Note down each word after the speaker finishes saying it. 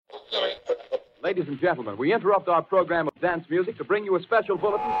Ladies and gentlemen, we interrupt our program of dance music to bring you a special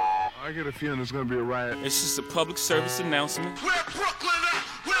bulletin. I get a feeling there's going to be a riot. It's just a public service announcement. Where Brooklyn at?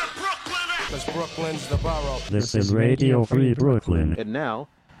 Where Brooklyn at? Because Brooklyn's the borough. This is Radio Free Brooklyn. And now,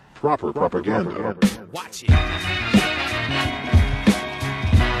 Proper propaganda. Watch it.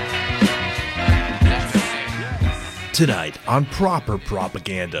 Tonight on Proper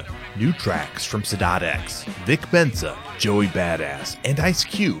Propaganda, new tracks from Sadat X, Vic Mensa, Joey Badass, and Ice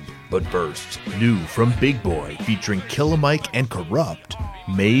Cube. But first, new from Big Boy featuring Killa Mike and Kurupt,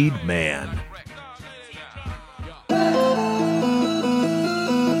 Made Man.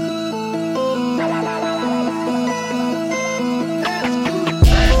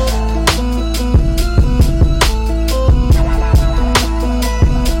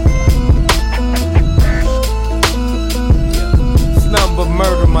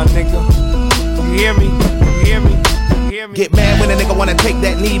 Murder, my nigga. You hear me? You hear me? Get mad when a nigga wanna take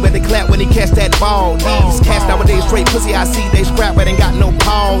that knee, but they clap when he catch that ball. These cats nowadays straight pussy, I see they scrap, but ain't got no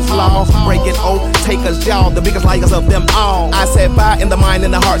pause. Law, breaking oath, takers, y'all, the biggest liars of them all. I said fire in the mind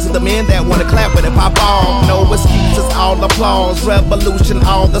and the hearts of the men that wanna clap when it pop off. No excuses, all applause, revolution,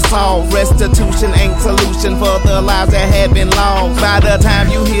 all the songs. Restitution ain't solution for the lives that had been lost. By the time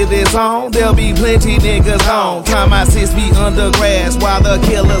you hear this song, there'll be plenty niggas on. Time my sis be under grass while the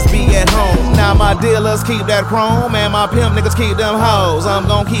killers be at home. Now my dealers keep that chrome and my pimp niggas keep them hoes. I'm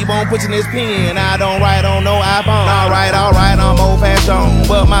gon' keep on pushing this pen. I don't write on no iPhone. Alright, I'm old fashioned,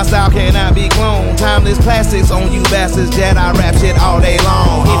 but my style cannot be cloned. Timeless classics on you bastards, Jedi rap shit all day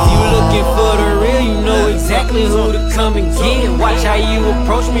long. If you looking for the real, you know exactly who to come and get. Watch how you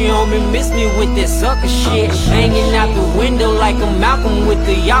approach me, homie, miss me with that sucker shit. Hanging out the window like a Malcolm with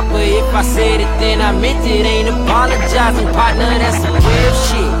the yapper. If I said it, then I meant it. Ain't apologizing, partner, that's some real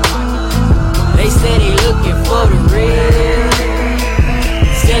shit. They say they looking for the real.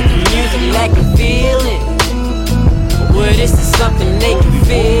 Said the music lacking feeling. Well, this is something they can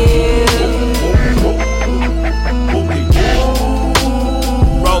feel.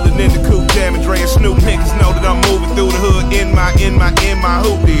 Rolling in the coupe, Jam and Dre and Snoop. Niggas know that I'm moving through the hood in my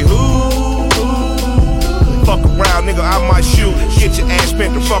hoopty hoo. Fuck around, nigga, I might shoot. Get your ass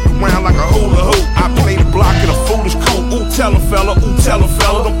spent to fuck around like a hula hoop. I play the block in a foolish coupe. Ooh, tell 'em fella,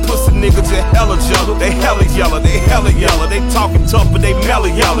 them pussy niggas just hella jealous. They hella yellow, they talking tough, but they mellow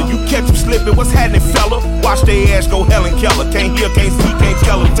yellow. You catch them slipping, what's happening, fella? Watch they ass go Helen Keller. Can't hear, can't see, can't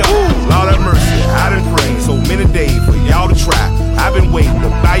tell them. Lord have mercy, I done prayed so many days for y'all to try. I've been waiting to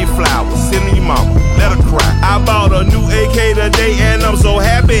buy you flowers, sending your mama, let her cry. I bought a new AK today and I'm so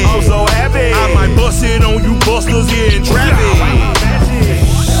happy. I might bust it on you busters here in traffic.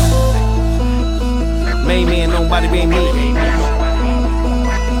 Made man, nobody be me.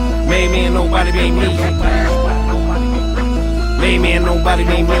 Made man, nobody be me. Made man, nobody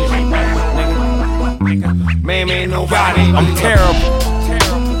be me. Made man, nobody. I'm terrible.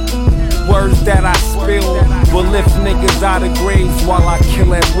 Words that I spill will lift niggas out of graves while I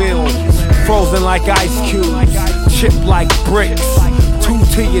kill at will. Frozen like ice cubes, chipped like bricks. 2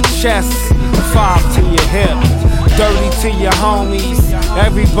 to your chest, 5 to your hip. Dirty to your homies,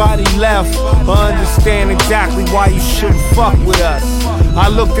 everybody left. Understand exactly why you shouldn't fuck with us. I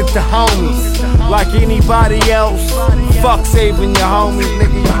looked at the homies like anybody else. Fuck saving your homies,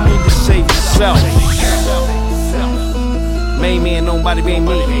 nigga, you need to save yourself. Made man, nobody be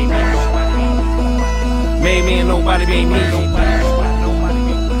me. Made man, nobody be me.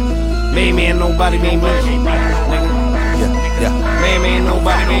 Made man, nobody be me. Made man,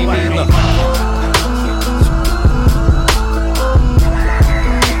 nobody be me. Look.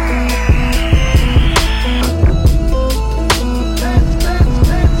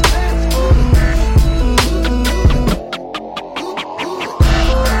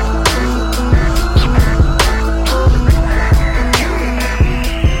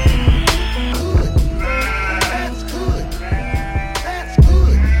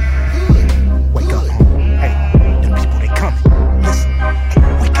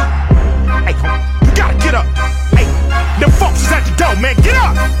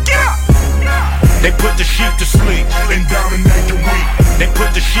 They put the sheep to sleep and dominate the weak. They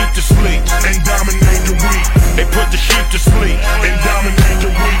put the sheep to sleep and dominate the weak. They put the sheep to sleep and dominate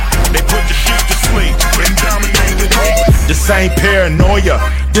the weak. They put the sheep to sleep and dominate the weak. This ain't paranoia,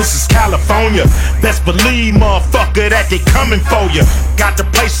 this is California. Best believe, motherfucker, that they coming for you. got the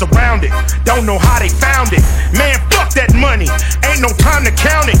place surrounded. Don't know how they found it. Man, fuck that money. Ain't no time to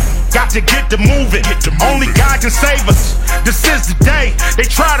count it. Got to get to moving. Only God can save us. This is the day they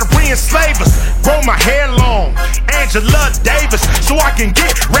try to re-enslave us. Grow my hair long, Angela Davis, so I can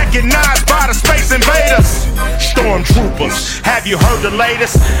get recognized by the space invaders. Stormtroopers, have you heard the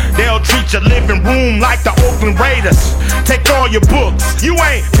latest? They'll treat your living room like the Oakland Raiders. Take all your books, you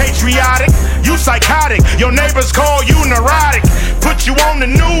ain't patriotic, you psychotic. Your neighbors call you neurotic. Put you on the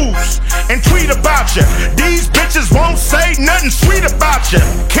news and tweet about you. These bitches won't say nothing sweet about you.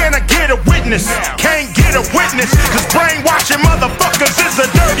 Can I get a witness? Can't get a witness, cause brainwashing motherfuckers is a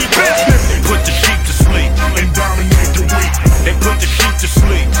dirty business. They put the sheep to sleep and dominate the weak. They put the sheep to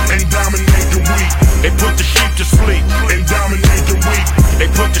sleep and dominate the weak. They put the sheep to sleep and dominate the weak. They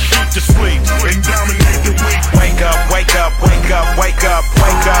put the sheep to sleep and dominate the weak. Wake up, wake up, wake up, wake up,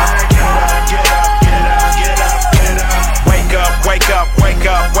 wake up. Get up, get up, get up, get up, get up. Wake up, wake up, wake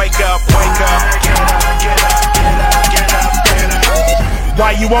up, wake up, wake up. Get up, get up, get up, get up, get up.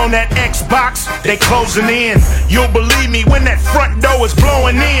 Why you on that Xbox? They closing in. You'll believe me when that front door is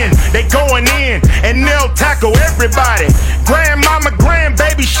blowing in. They going in and they'll tackle everybody. Grandmama,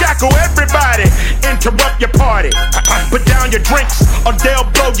 grandbaby, shackle everybody. Interrupt your party. Put down your drinks or they'll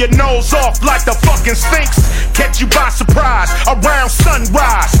blow your nose off like the fucking Sphinx. Catch you by surprise around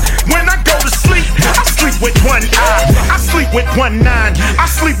sunrise. When I go to sleep, I sleep with one eye. I sleep with 1 9. I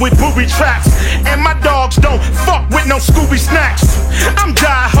sleep with booby traps. And my dogs don't fuck with no Scooby snacks. I'm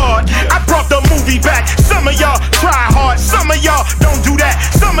die hard, I brought the movie back. Some of y'all try hard, some of y'all don't do that.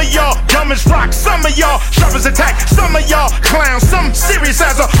 Some of y'all dumb as rock, some of y'all sharp as attack. Some of y'all clowns, some serious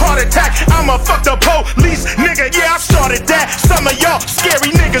as a heart attack. I'ma fuck the police, nigga, yeah, I started that. Some of y'all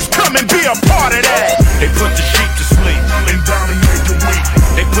scary niggas come and be a part of that. They put the sheep to sleep and dominate the weak.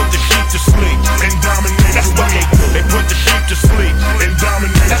 They put the sheep to sleep and dominate the weak. That's what they do. They put the sheep to sleep and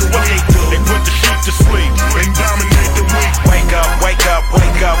dominate the weak. That's what they do. They put the sheep to sleep and dominate the weak. Wake up, wake up,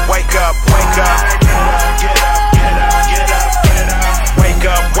 wake up, wake up, wake up. Get up, get up, get up, get up, get up. Wake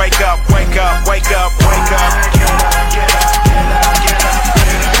up, wake up, wake up, wake up, wake up. Get up, get up, get up, get up,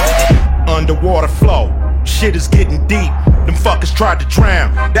 get up. Underwater flow, shit is getting deep. Them fuckers tried to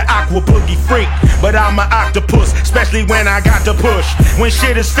drown the aqua boogie freak, but I'm an octopus, especially when I got to push. When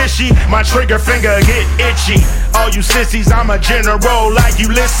shit is fishy, my trigger finger get itchy. All you sissies, I'm a general like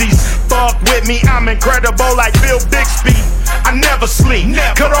Ulysses. Fuck with me, I'm incredible like Bill Bixby. I never sleep,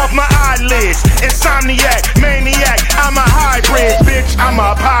 cut off my eyelids. Insomniac, maniac, I'm a hybrid, bitch, I'm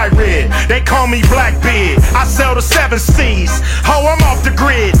a pirate. They call me Blackbeard, I sell the 7 C's. Ho, I'm off the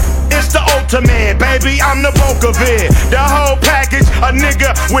grid, it's the ultimate, baby, I'm the bulk of it. The whole package, a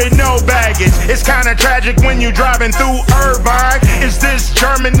nigga with no baggage. It's kinda tragic when you driving through Irvine. Is this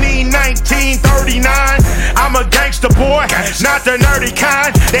Germany 1939? I'm a gangster boy, not the nerdy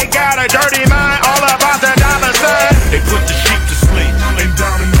kind. They got a dirty mind, all about the dollar sign. They put the sheep to sleep and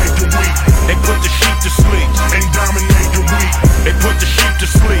dominate the weak. They put the sheep to sleep and dominate the weak. They put the sheep to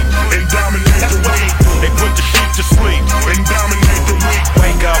sleep and dominate the weak. They put the sheep to sleep and dominate the weak.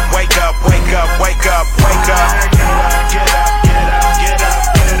 Wake up, wake up, wake up, wake up, wake up. Get up, get up, get up, get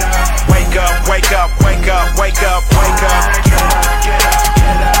up, get up. Wake up, wake up, wake up, wake up, wake up. Get up, get up,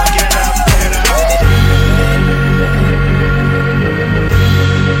 get up, get up, get up.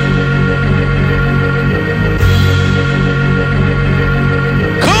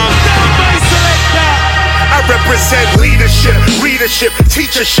 Represent leadership, readership,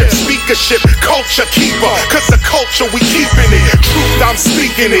 teachership, speakership, culture keeper. Cause the culture we keeping it. Truth, I'm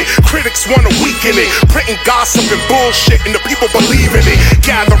speaking it. Critics wanna weaken it. Printing gossip and bullshit and the people believe in it.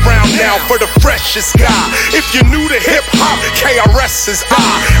 Gather round now for the freshest guy. If you're new to hip hop, KRS is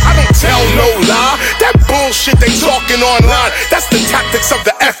I don't tell no lie. That bullshit they talking online, that's the tactics of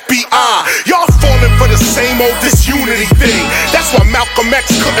the FBI. Y'all falling for the same old disunity thing. That's why Malcolm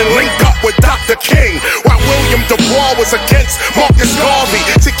X couldn't link up with Dr. King. While William Du Bois was against Marcus Garvey.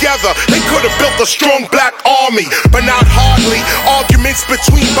 Together, they could have built a strong black army, but not hardly. Arguments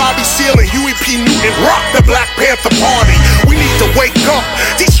between Bobby Seale and Huey P. Newton rock the Black Panther Party. We need to wake up.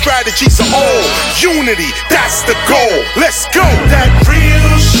 These strategies are old. Unity, that's the goal. Let's go. That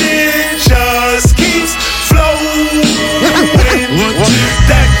real shit just keeps flowing.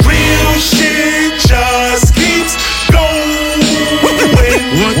 That real shit just keeps going.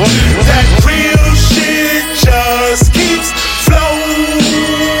 That real shit just keeps flowing.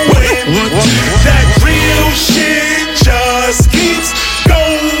 That real shit just keeps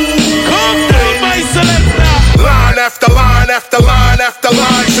going. Line after line after line after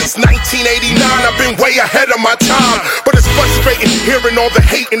line. Since 1989 I've been way ahead of my time. But it's frustrating waiting, hearing all the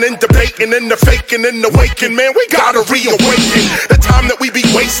hating and debating and the faking and the waking. Man, we gotta reawaken. The time that we be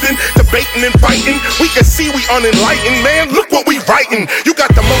wasting, debating and fighting, we can see we unenlightened. Man, look what we writing. You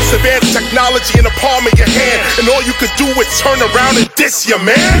got the most advanced technology in the palm of your hand, and all you could do is turn around and diss your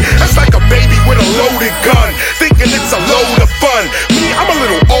man. That's like a baby with a loaded gun, thinking it's a load of fun. Me, I'm a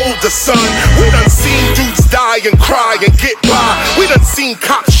little older, son. We done seen dudes die and cry and get by. We done seen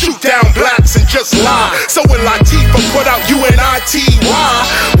cops shoot down blacks and just lie. So when Latifah put out UNITY,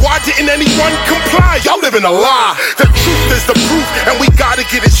 why didn't anyone comply? Y'all living a lie. The truth is the proof, and we gotta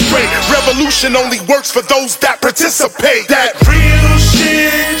get it straight. Revolution only works for those that participate. That real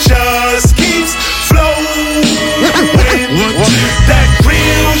shit just keeps flowing. That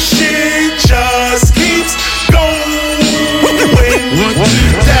real shit just keeps going.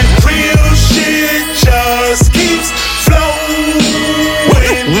 That real shit just keeps flowing.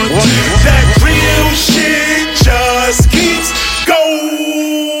 That real shit just keeps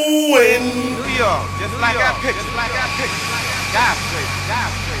going. New York, just like I pictured. God straight,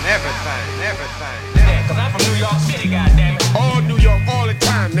 everything. Yeah, 'cause I'm from New York City, goddammit. All New York, all the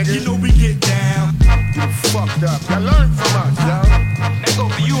time, nigga. You know we get down. You fucked up. Now learn from us, yo. That go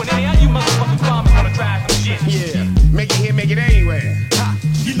for you and any other you motherfucking farmers wanna try some shit. Yeah, make it here, make it anywhere.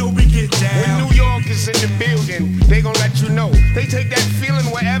 You know we get down. When New York is in the building, they gon' let you know. They take that feeling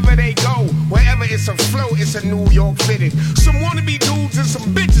wherever they go. Wherever it's a flow, it's a New York fitted. Some wannabe dudes and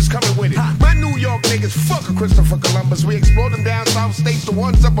some bitches coming with it. My New York niggas fuck a Christopher Columbus. We explore them down south states, the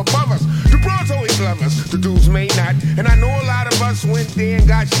ones up above us. The broads always love us, the dudes may not. And I know a lot of us went there and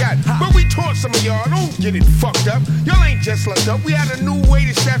got shot. But we taught some of y'all, don't get it fucked up. Y'all ain't just looked up, we had a new way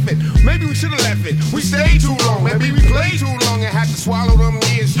to chef it. Maybe we should've left it. We stayed too long, maybe we played too long and had to swallow them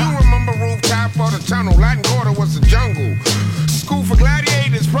years. You remember rooftop or the tunnel, Latin Quarter was the jungle. School for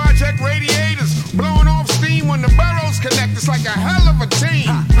gladiators, project radiators, blowing off steam when the boroughs connect. It's like a hell of a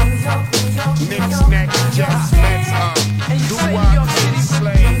team. Knicks, Nets, Jets, Mets, doo-wop,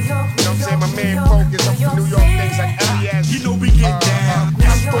 slave. You know what I'm saying? My man Focus up for New York things like Elias. You know we get down.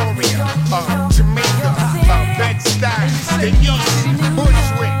 Astoria, Jamaica, Bed-Stuy, the East,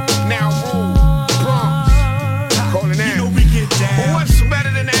 Bushwick, now Rule, Bronx. Calling out. You know we get down. But what's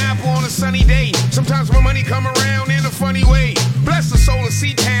better than an apple on a sunny day? Sometimes my money come around in a funny way. Bless the soul of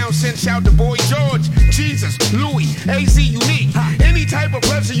C-Town, send shout to Boy George, Jesus, Louis, AZ Unique. Any type of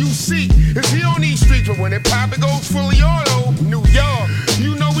pleasure you seek is here on these streets, but when it pop, it goes fully auto. New York,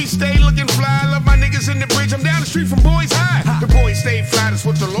 you know we stay looking fly. Love my niggas in the bridge. I'm down the street from Boys High. The boys stay fly, that's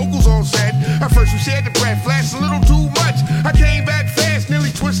what the locals all said. At first we shared the bread, flashed a little too much. I came back fast,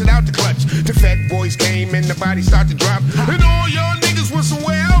 nearly twisted out the clutch. The fat boys came and the body started to drop, and all y'all niggas was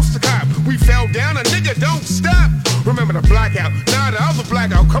somewhere else to cop. We fell down, a nigga don't stop. Remember the blackout, nah, the other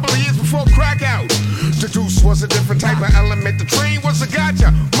blackout, couple of years before crack out. The deuce was a different type of element, the train was a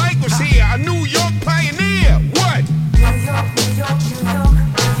gotcha. Mike was here, a New York pioneer. What? New York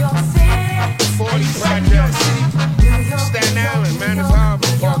City. 40 projects. Staten Island, man, it's hard to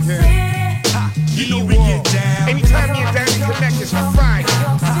walk here. You know we get down. Anytime you're down to connect, it's fine.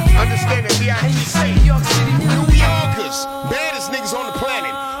 Understand that DIPC. New Yorkers, baddest niggas on the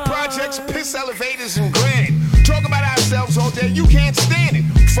planet. Projects, piss elevators, and granite. Talk about ourselves all day, you can't stand it.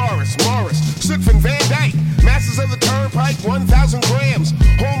 Forrest, Morris, Sutphin, Van Dyke. Masters of the Turnpike, 1,000 grams.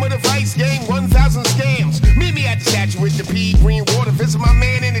 Home of the Vice Gang, 1,000 scams. Meet me at the statue with the pea green water. Visit my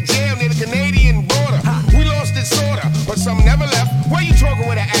man in the jail near the Canadian border. We lost it sorta, but some never left. Why you talking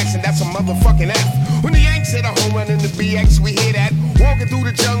with an accent? That's a motherfucking F. When the Yanks hit a home run in the BX, we hear that. Walking through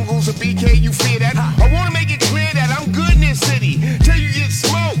the jungles of BK, you fear that. I wanna make it clear that I'm good in this city. Till you get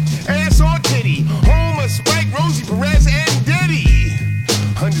smoked, ass or titty. Home of Spike, Rosie Perez, and Diddy.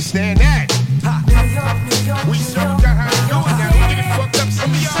 Understand that? We still got how to do it now. We get it fucked up. Some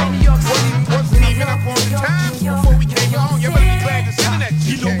of y'all wasn't even up on the time before we came along. You better be glad this internet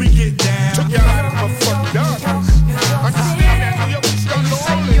shit You know we get down. took y'all out of motherfucking darkness. Understand that? New York, we started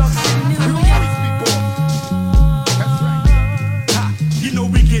all this. We will always be born. That's right. You know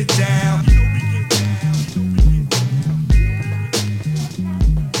we get down.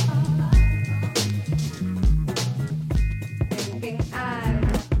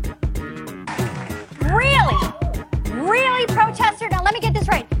 Really, protester? Now let me get this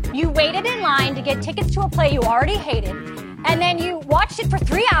right. You waited in line to get tickets to a play you already hated, and then you watched it for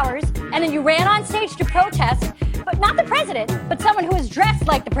 3 hours, and then you ran on stage to protest, but not the president, but someone who is dressed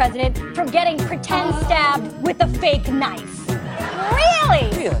like the president from getting pretend stabbed with a fake knife.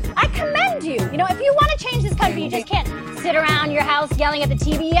 Really? I commend you. You know, if you want to change this country, you just can't sit around your house yelling at the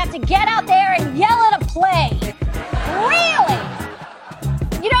TV. You have to get out there and yell at a play. Really?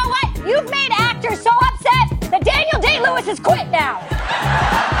 You know what? You've made actors so upset that Daniel Day-Lewis Lewis has quit now.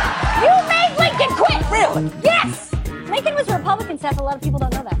 You made Lincoln quit. Really? Yes. Lincoln was a Republican, Seth. A lot of people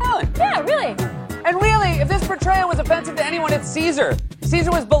don't know that. Really? Yeah, really. And really, if this portrayal was offensive to anyone, it's Caesar.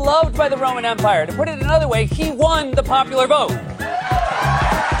 Caesar was beloved by the Roman Empire. To put it another way, he won the popular vote. He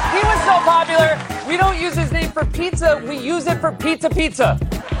was so popular, we don't use his name for pizza, we use it for pizza.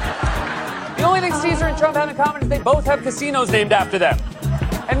 The only thing Caesar and Trump have in common is they both have casinos named after them.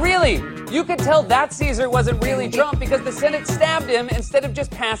 And really, you could tell that Caesar wasn't really Trump because the Senate stabbed him instead of just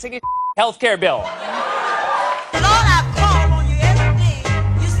passing his healthcare bill.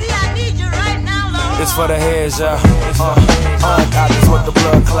 It's for the heads, yeah. Copies with the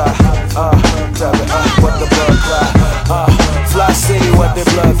blood clot. Tell me, what the blood clot. Fly City, what the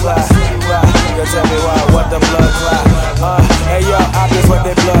blood clot. You tell me why, what the blood clot. Hey yo, copies with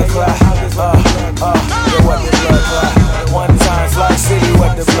the blood clot. Yeah, what the blood clot. One time, Fly City,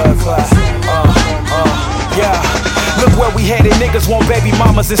 what the blood clot. Yeah. Look where we headed, niggas want baby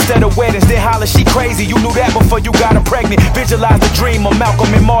mamas instead of weddings. Then holler, she crazy, you knew that before you got her pregnant. Visualize the dream of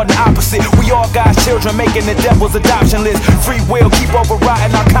Malcolm and Martin opposite. We all God's children, making the devil's adoption list. Free will, keep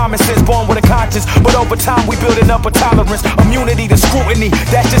overriding our common sense. Born with a conscience, but over time we building up a tolerance. Immunity to scrutiny,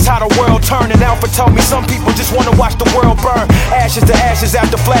 that's just how the world turned. And Alpha told me some people just wanna watch the world burn. Ashes to ashes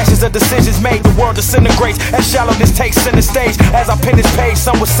after flashes of decisions made. The world disintegrates as shallowness takes center stage. As I pen this page,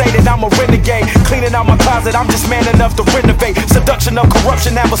 some would say that I'm a renegade. Cleaning out my closet, I'm just man enough to renovate. Seduction of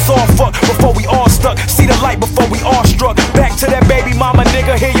corruption, have us all fucked before we all stuck. See the light before we all struck. Back to that baby mama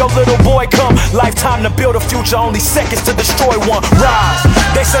nigga, here your little boy come. Lifetime to build a future, only seconds to destroy one. Rise.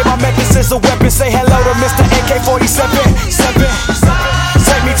 They say my methods is a weapon. Say hello to Mr. AK-47.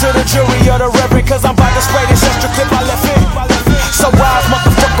 Take me to the jury or the reverend, cause I'm about to spray this extra clip I left in. So rise,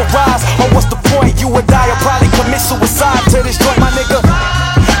 motherfucker, rise. Or what's the point? You would die or probably commit suicide to this joint, my nigga.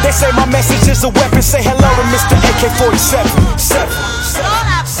 They say my message is a weapon. Say hello to Mr. AK-47.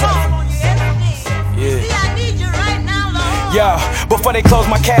 Yeah, before they close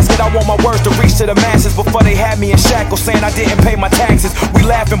my casket, I want my words to reach to the masses. Before they had me in shackles, saying I didn't pay my taxes. We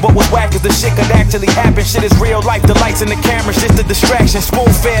laughing, but what's whack is the shit could actually happen. Shit is real life, the lights and the cameras, just a distraction.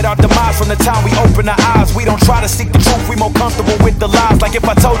 Spoon-fed our demise from the time we open our eyes. We don't try to seek the truth, we more comfortable with the lies. Like if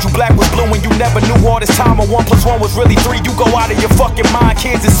I told you black was blue and you never knew all this time, or 1 + 1 was really 3, you go out of your fucking mind.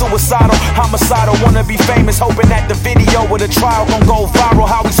 Kids is suicidal, homicidal, wanna be famous, hoping that the video with a trial gon' go viral.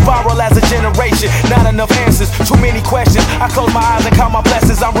 How we spiral as a generation, not enough answers, too many questions. I close my eyes and count my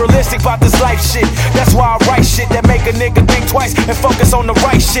blessings. I'm realistic about this life shit. That's why I write shit that make a nigga think twice and focus on the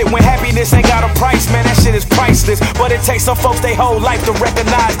right shit. When happiness ain't got a price, man, that shit is priceless. But it takes some folks their whole life to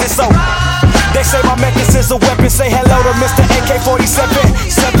recognize this. So they say my methods is a weapon. Say hello to Mr. AK-47.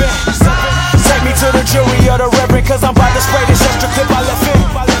 Take me to the jury or the reverend, cause I'm about to spray this extra clip I left in.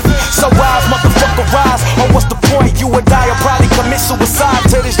 So rise, motherfucker, rise. Or what's the point? You would die or probably commit suicide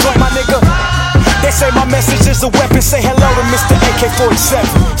to this joint, my nigga. They say my message is a weapon. Say hello to Mr. AK-47.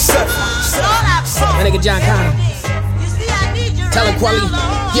 My nigga John Connor. Tell him Quali.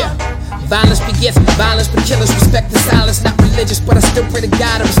 Yeah. Violence begets violence, but killers respect the silence. Not religious, but I still pray to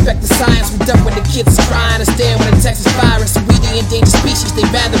God and respect the science. We duck when the kids is crying and stand when the text is firing. So we the endangered species, they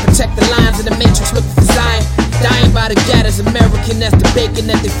rather protect the lines in the matrix looking for Zion. Dying by the gathers, American, that's the bacon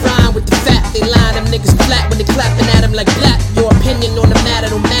that they frying with the fat. They line them niggas flat when they clapping at them like black. Your opinion on the matter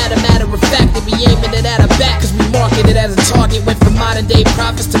don't matter, matter of fact. They be aiming it at our back, cause we market it as a target. Went from modern day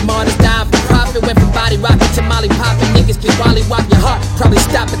prophets to martyrs dying for profit. Went from body rocking to molly popping. Niggas get wally wop your heart. Probably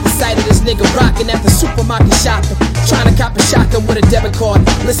stop at the sight of this nigga rocking at the supermarket shopping. Trying to cop a shotgun with a debit card.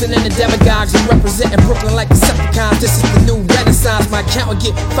 Listening to demagogues and representing Brooklyn like the Decepticons. This is the new renaissance. My account will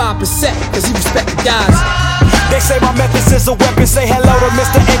get 5% cause he respect the gods. They say my methods is a weapon. Say hello to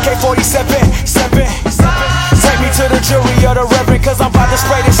Mr. AK-47. Take me to the jury or the reverend, cause I'm about to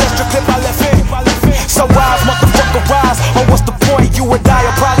spray this extra clip I left in. So rise, motherfucker, rise. Or what's the point? You would die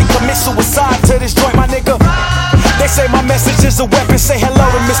or probably commit suicide to this joint, my nigga. They say my message is a weapon. Say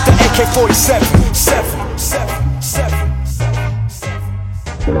hello to Mr. AK-47.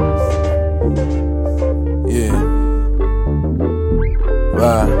 Yeah.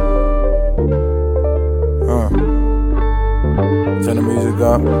 Bye. Turn the music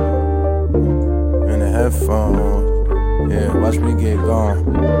up in the headphones. Yeah, watch me get gone.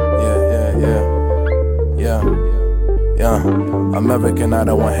 Yeah. Yeah, American, I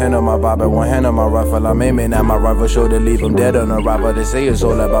don't want hand on my Bible, one hand on my rifle. I'm aiming at my rival, sure to leave him dead on arrival. They say it's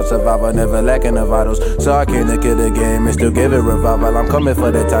all about survival, never lacking the vitals. So I came to kill the game and still give it revival. I'm coming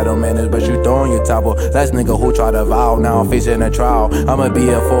for the title, man, but you throwing your topple. Last nigga who tried to vow, now I'm facing a trial. I'ma be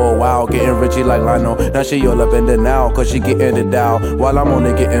here for a while, getting richy like Lionel. Now she all up in the now, cause she getting the dial. While I'm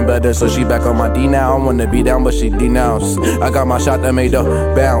only getting better, so she back on my D now. I wanna be down, but she denounced. I got my shot that made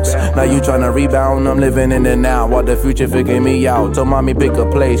her bounce. Now you tryna rebound, I'm living in the now. While the future figure me out. Told mommy pick a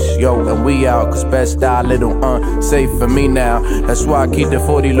place, yo, and we out. Cause best style, little unsafe for me now. That's why I keep the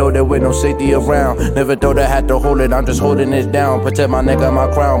 40 loaded with no safety around. Never thought I had to hold it, I'm just holding it down. Protect my neck and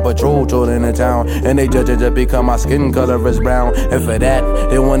my crown. Patrol in the town, and they judge it just because my skin color is brown. And for that,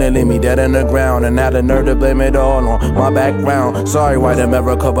 they wanna leave me dead in the ground. And now the nerve to blame it all on my background. Sorry, white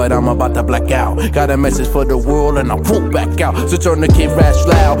America, but I'm about to black out. Got a message for the world, and I'll pull back out. So turn the KRS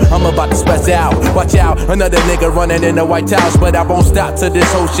loud, I'm about to spaz out. Watch out, another nigga running in the White House. But I won't stop till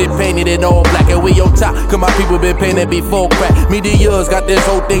this whole shit painted in all black. And we on top, cause my people been painted before crack. Media's got this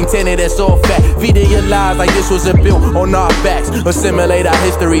whole thing tinted, that's all fat. Feeding your lies like this was a bill on our backs. Assimilate our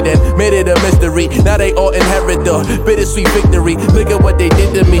history, then made it a mystery. Now they all inherit the bittersweet victory. Look at what they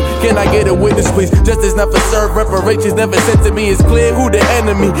did to me. Can I get a witness, please? Justice never served, reparations never sent to me. It's clear who the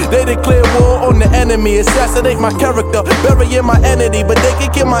enemy. They declare war on the enemy. Assassinate my character, burying my entity. But they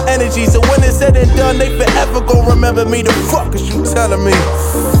can kill my energy. So when it's said and done, they forever gon' remember me. The fuck is you telling me?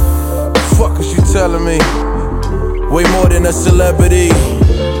 The fuck is you telling me? Way more than a celebrity.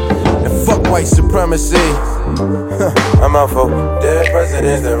 And fuck white supremacy. I'm out for dead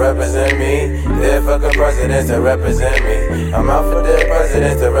presidents that represent me. Dead fucking presidents that represent me. I'm out for dead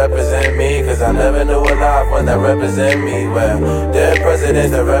presidents that represent me. Cause I never knew a live one that represent me. Well, dead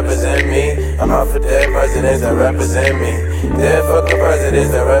presidents that represent me. I'm out for dead presidents that represent me. Dead fucking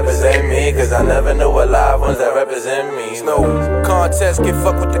presidents that represent me. Cause I never knew a live ones that represent me. It's no contest, can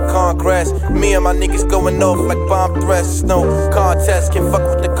fuck with the Congress. Me and my niggas going off like bomb threats. No contest, can fuck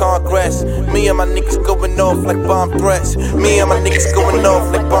with the Congress. Me and my niggas going off like bomb threats. Me and my niggas going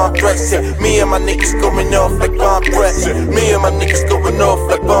off like bomb threats. Me and my niggas going off like bomb threats. Me and my niggas going off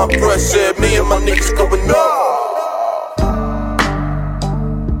like bomb threats. Me and my niggas going off.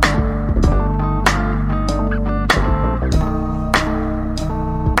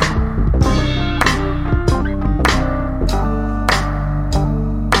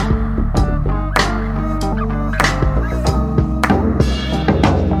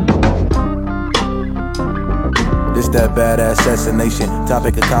 That badass assassination,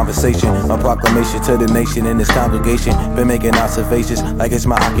 topic of conversation, a proclamation to the nation and its congregation. Been making observations like it's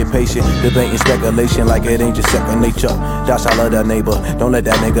my occupation, debating speculation like it ain't just second nature. Josh, I love that neighbor, don't let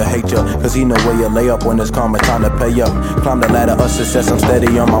that nigga hate ya, cause he know where you lay up when it's karma time to pay up. Climb the ladder of success, I'm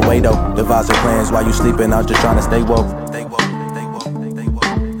steady on my way though. Devising plans while you sleeping, I'm just trying to stay woke.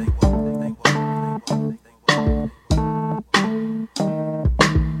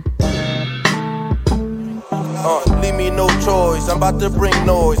 Leave me no choice, I'm about to bring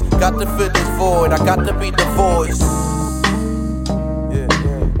noise. Got to fill this void, I got to be the voice.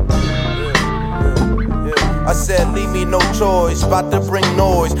 I said leave me no choice, about to bring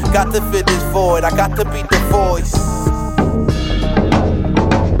noise. Got to fill this void, I got to be the voice.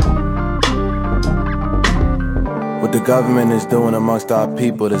 What the government is doing amongst our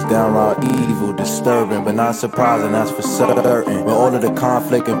people is downright evil, disturbing, but not surprising, that's for certain. With all of the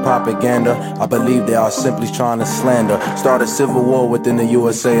conflict and propaganda, I believe they are simply trying to slander. Start a civil war within the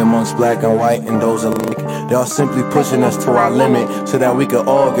USA amongst black and white and those alike. They are simply pushing us to our limit so that we can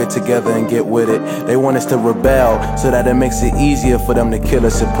all get together and get with it. They want us to rebel so that it makes it easier for them to kill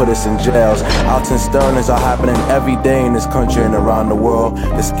us and put us in jails. Outs and stirrings are happening every day in this country and around the world.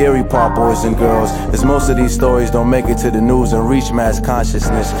 The scary part, boys and girls, is most of these stories don't make it to the news and reach mass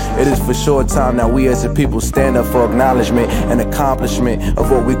consciousness. It is for sure time that we as a people stand up for acknowledgement and accomplishment of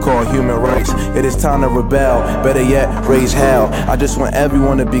what we call human rights. It is time to rebel, better yet, raise hell. I just want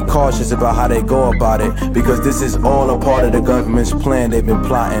everyone to be cautious about how they go about it, because this is all a part of the government's plan they've been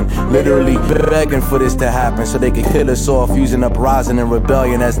plotting. Literally begging for this to happen so they can kill us off, using uprising and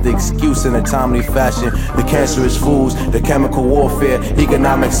rebellion as the excuse in a timely fashion. The cancerous foods, the chemical warfare,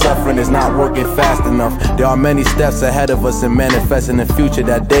 economic suffering is not working fast enough. There are many steps ahead of us in manifesting the future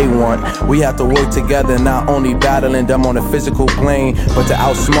that they want. We have to work together, not only battling them on the physical plane, but to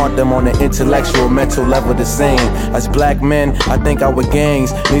outsmart them on the intellectual, mental level the same. As black men, I think our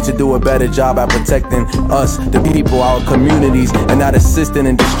gangs need to do a better job at protecting us, the people, our communities, and not assisting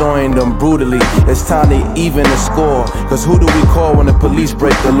in destroying them brutally. It's time to even the score, cause who do we call when the police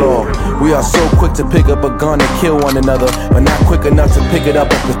break the law? We are so quick to pick up a gun and kill one another, but not quick enough to pick it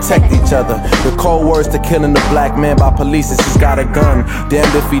up and protect each other. The cold words to killing the black man by police is he's got a gun.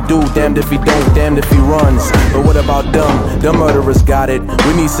 Damned if he do, damned if he don't, damned if he runs. But what about them? Them murderers got it.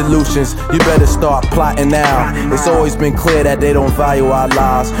 We need solutions. You better start plotting now. It's always been clear that they don't value our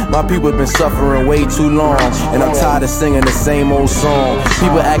lives. My people have been suffering way too long, and I'm tired of singing the same old song.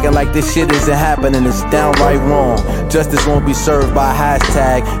 People acting like this shit isn't happening. It's downright wrong. Justice won't be served by a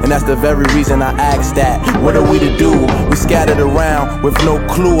hashtag, and that's the very reason I asked that. What are we to do? We scattered around with no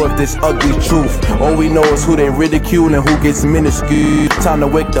clue of this ugly truth. All we know is who they ridicule and who gets minuscule. Time to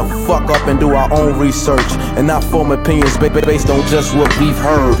wake the fuck up and do our own research, and not form opinions based on just what we've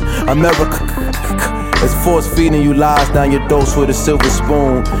heard. America is force feeding you lies down your dose with a silver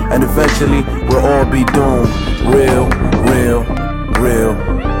spoon, and eventually we'll all be doomed. Real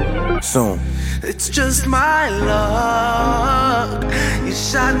soon. It's just my luck. You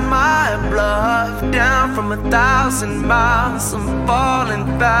shot my bluff down from 1,000 miles. I'm falling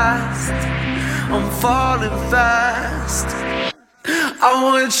fast. I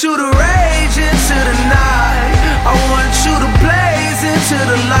want you to rage into the night. I want you to blaze into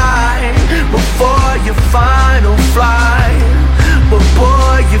the light before your final flight.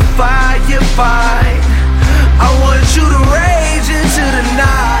 Before you fight. I want you to rage into the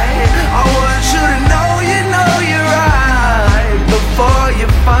night. I want you to know you're right before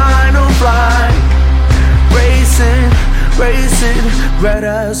your final flight. Racing, red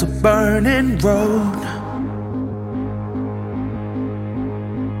as a burning road.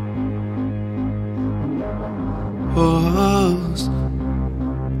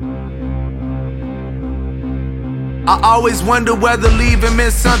 I always wonder whether leaving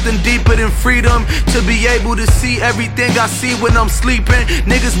meant something deeper than freedom. To be able to see everything I see when I'm sleeping.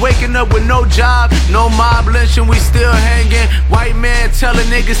 Niggas waking up with no job, no mob lynching, we still hanging. White man telling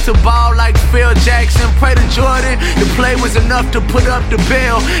niggas to ball like Phil Jackson. Pray to Jordan, the play was enough to put up the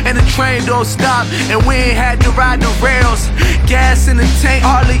bail. And the train don't stop, and we ain't had to ride the rails. Gas in the tank,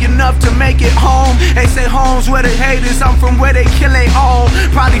 hardly enough to make it home. They say home's where the haters, I'm from where they kill they own.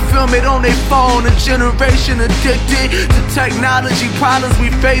 Probably film it on their phone, a generation addicted to technology. Problems we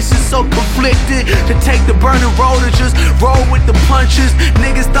face is so conflicted. To take the burning road and just roll with the punches.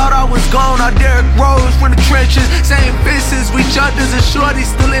 Niggas thought I was gone, I Derrick Rose from the trenches. Same fences, we jumpers and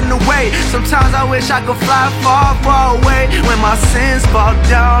shorties still in the way. Sometimes I wish I could fly far, far away. When my sins fall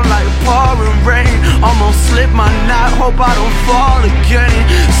down like pouring rain. Almost slipped my knot, hope I don't fall again.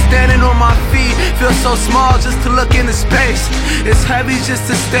 Standing on my feet, feel so small just to look into space. It's heavy just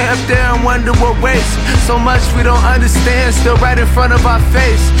to stay up there and wonder what waits. So much we don't understand, still right in front of our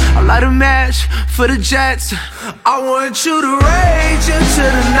face. I light a match for the Jets. I want you to rage into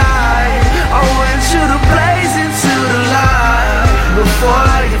the night. I want you to blaze into the light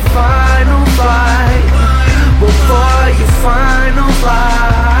before your final fight. Before your final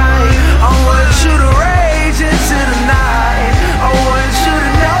fight. I want you to rage into the night. I want you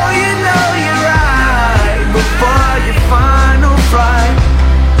to know you're right before your final flight.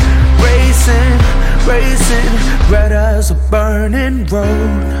 Racing, red as a burning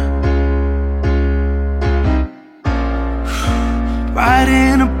road.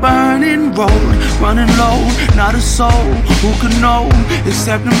 Riding a burning road, running low, not a soul who could know,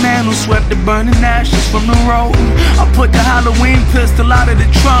 except the man who swept the burning ashes from the road. I put the Halloween pistol out of the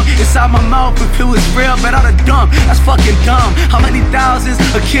trunk, inside my mouth. If it was real, bet I'd have dumped. That's fucking dumb. How many thousands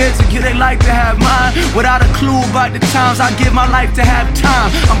of kids would give their life to have mine, without a clue about the times I give my life to have time?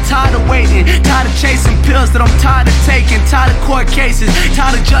 I'm tired of waiting, tired of chasing pills that I'm tired of taking, tired of court cases,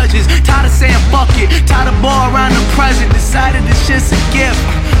 tired of judges, tired of saying fuck it, tired of ball around the present, decided this shit's a gift.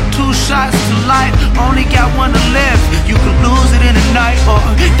 2 shots to life, only got 1 to live. You could lose it in a night, or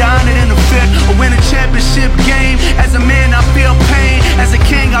down it in a fifth, or win a championship game. As a man I feel pain, as a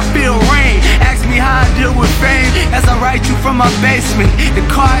king I feel rain. Ask me how I deal with fame, as I write you from my basement. The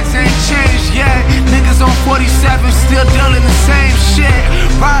cards ain't changed yet. Niggas on 47 still dealing the same shit.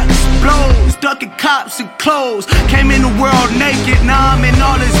 Rocks, blows, ducking cops and clothes. Came in the world naked, now I'm in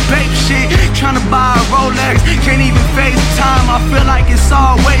all this babe shit. Trying to buy a Rolex, can't even face time. I feel like it's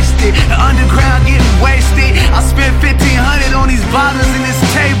all wasted. The underground getting wasted. I spent 1,500 on these bottles and this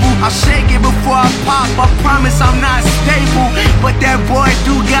table. I shake it before I pop, I promise I'm not stable. But that boy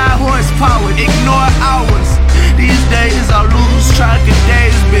do got horsepower, ignore hours. These days I lose track of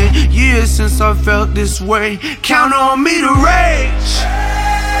days. Been years since I felt this way. Count on me to rage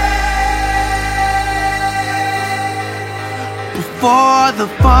before the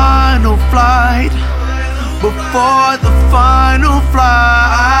final flight. before the final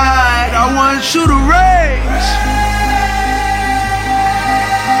flight. I want you to raise.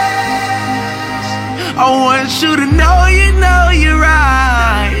 I want you to know you're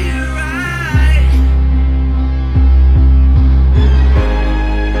right.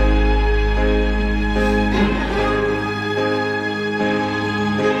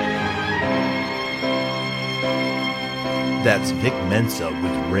 That's Vic Mensa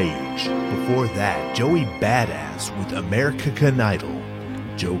with Rage. Before that, Joey Badass with America Can Idol.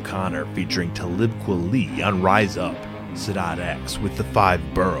 Joe Connor featuring Talib Kweli on Rise Up. Sadat X with The Five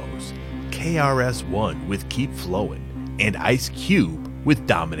Boroughs. KRS-ONE with Keep Flowin'. And Ice Cube with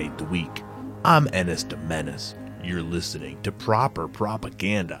Dominate the Week. I'm Ennis the Menace. You're listening to Proper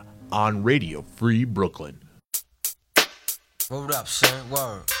Propaganda on Radio Free Brooklyn. Word up, son.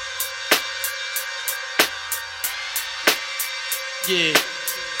 Word. Yeah,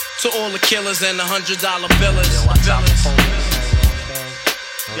 to all the killers and the $100 billers.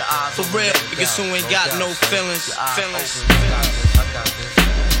 For real, niggas who ain't got no feelings.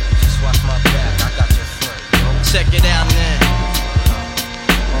 Check it out now.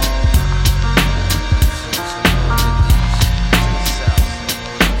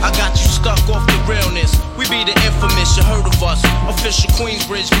 I got you stuck off the realness. We be the infamous, you heard of us. Official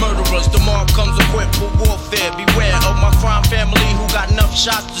Queensbridge murderers. The mob comes equipped for warfare. Beware of my crime family who got enough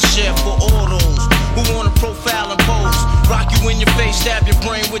shots to share for all those who wanna profile and pose. Rock you in your face, stab your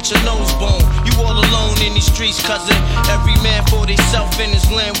brain with your nose bone. You all alone in these streets, cousin. Every man for theyself in his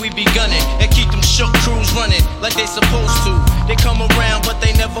land, we be gunning. And keep them shook crews running like they supposed to. They come around, but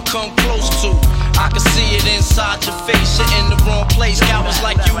they never come close to. I can see it inside your face, you're in the wrong place. Cowards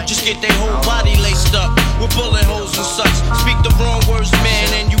like you just get their whole body laced up with bullet holes and such. Speak the wrong words, man,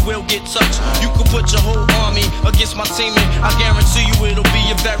 and you will get touched. You could put your whole army against my team, and I guarantee you it'll be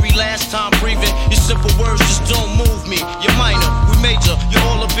your very last time breathing. Your simple words just don't move me. You're minor, we major. You're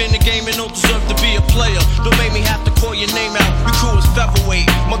all up in the game and don't deserve to be a player. Don't make me have to call your name out. Your crew is featherweight.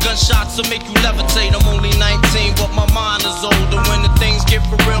 My gunshots will make you levitate. I'm only 19, but my mind is older. When the things get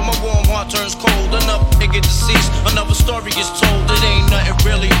for real, my warm heart turns cold. Another nigga deceased, another story gets told. It ain't nothing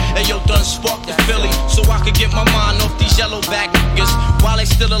really. And yo, done sparked the Philly, so I could get my mind off these yellow back niggas. While they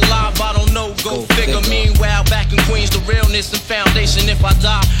still alive, I don't know, go figure. Meanwhile, back in Queens, the realness and foundation. If I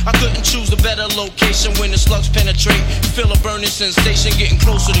die, I couldn't choose a better location. When the slugs penetrate, you feel a burning sensation, getting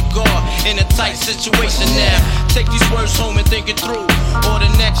closer to God in a tight situation now. Take these words home and think it through, or the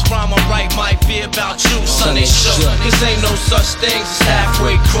next rhyme I write might be about you. Son, they shook, cause ain't no such things as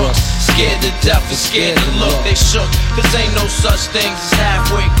halfway crooks. Scared to death and scared to look, they shook, cause ain't no such things as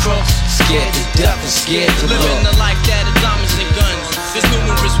halfway crooks. Scared to death and scared to look. Living the life that is diamonds and guns. There's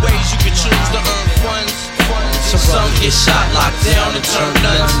numerous ways you can choose to earn funds. Some get shot, locked down, and turn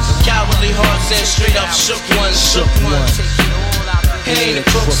nuns. Cowardly hearts and straight up shook ones. He ain't a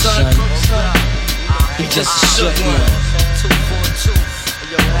crook, son. He just a shook one.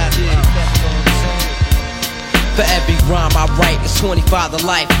 For every rhyme I write, it's 25 to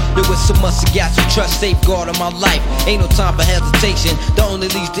life. There was so much I got you trust, safeguard in my life. Ain't no time for hesitation, that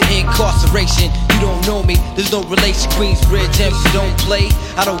only leads to incarceration. You don't know me, there's no relation. Queensbridge, and you don't play.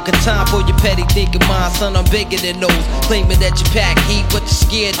 I don't got time for your petty thinking, mind, son, I'm bigger than those. Claiming that you pack heat, but you're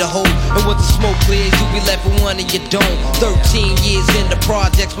scared to hold. And once the smoke clears, you be left with one and you don't. 13 years in the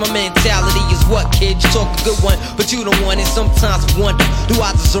projects, my mentality is what, kid? You talk a good one, but you don't want it. Sometimes I wonder, do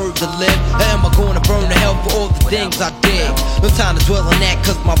I deserve to live? Or am I gonna burn to hell for all the things I did? No time to dwell on that,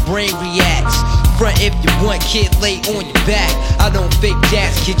 cause my brain reacts. Front if you want, kid, lay on your back. I don't fake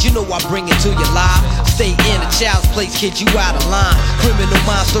jazz, kid, you know I bring it to your life. Stay in a child's place, kid, you out of line. Criminal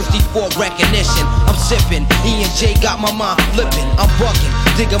minds thirsty for recognition. I'm sipping, E&J got my mind flipping. I'm bucking,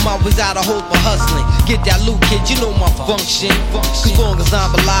 digging my ways out of hope for hustling. Get that loot, kid, you know my function. Cause long as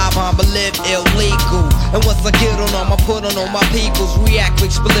I'm alive, I'ma live illegal. And once I get on them, I put on all my peoples. React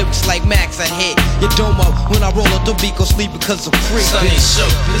with lyrics like Max, I hit your domo. When I roll up the beat, go sleep because I'm free. Son, they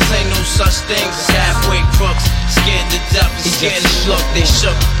shook, this ain't no such thing as halfway crooks. Scared to death and scared to look, they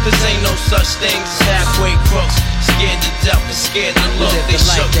shook. This ain't no such thing as halfway crooks. Scared to death and scared to look, they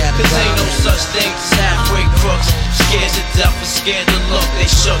shook. This ain't no such thing as halfway crooks. Scared to death and scared to look, they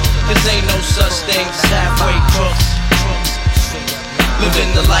shook. This ain't no such thing as halfway crooks.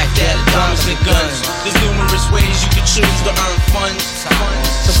 Living the life that is diamonds and guns. There's numerous ways you can choose to earn funds.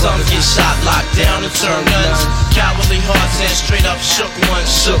 Some get shot, locked down, and turn nuns. Cowardly hearts and straight up shook ones.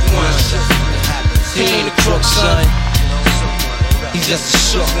 Shook ones. He ain't a crook, son. He's just a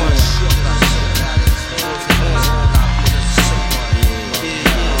shook one.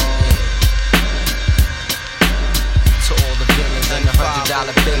 To all the villains and the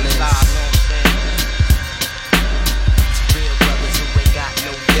 $100 billings.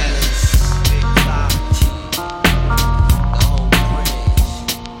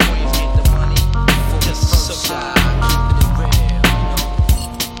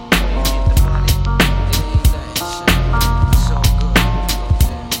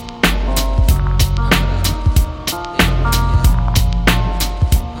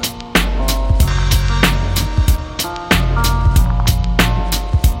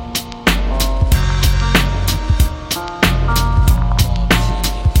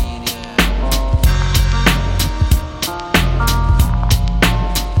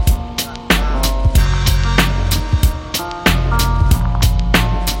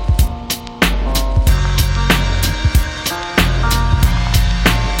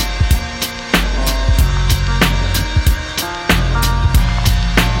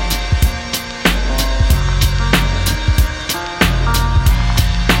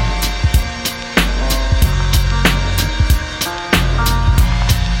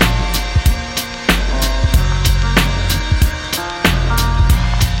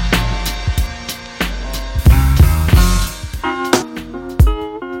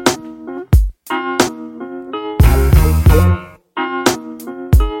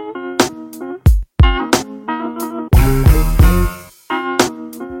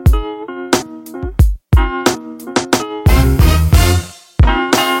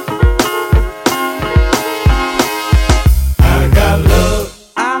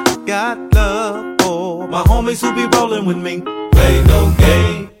 homies who be rolling with me. Play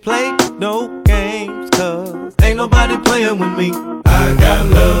no games, cause ain't nobody playing with me. I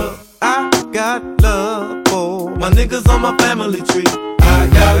got love for my niggas on my family tree. I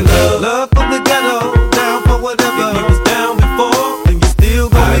got love for the ghetto, down for whatever. If you was down before, then you still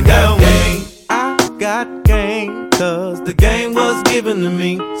gon' be down with me. I got game, cause the game was given to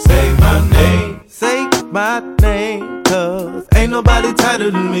me. Say my name, cause ain't nobody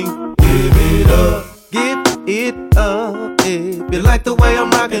tighter than me. Give it up, if you like the way I'm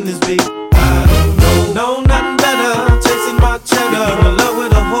rocking this beat. I don't know nothing better, chasing my cheddar. If you in love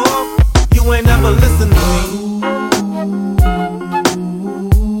with a whore, you ain't never listen to me.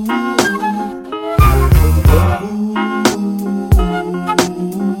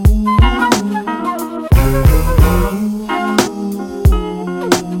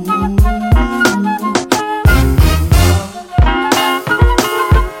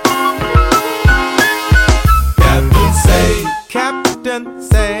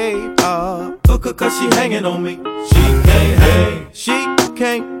 Cause she hanging on me. She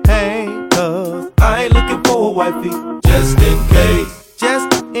can't hang, cause I ain't looking for a wifey. Just in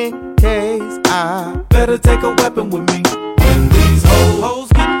case, I better take a weapon with me. When these hoes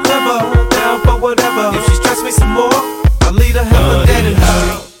get clever, down for whatever. If she stress me some more, I'll leave her hella dead in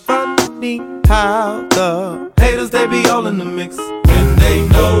the street. Funny how the haters, they be all in the mix. When they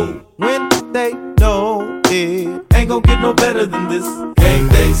know it ain't gon' get no better than this.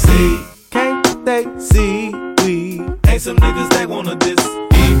 Can't they see we ain't some niggas they wanna diss.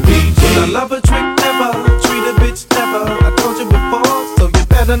 EPG, I love a trick never, treat a bitch never. I told you before, so you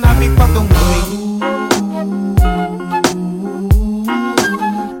better not be fucking with me.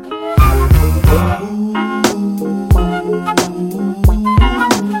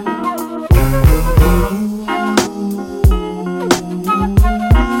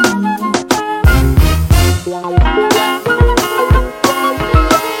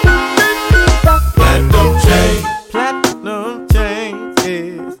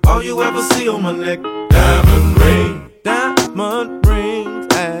 On my neck, diamond rings,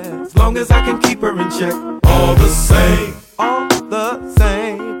 as long as I can keep her in check. All the same,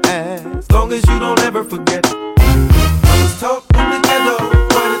 as long as you don't ever forget. I was taught in the ghetto,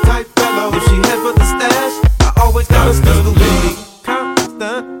 quite a tight fellow. If she head for the stash, I always got a pistol with me.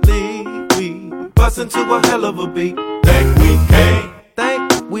 Constantly, we bust into a hell of a beat. Think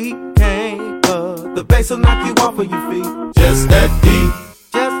we came, but the bass will knock you off of your feet. Just that deep.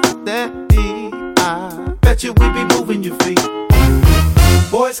 I bet you we be moving your feet.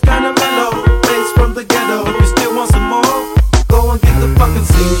 Boys kinda mellow, bass from the ghetto. If you still want some more, go and get the fucking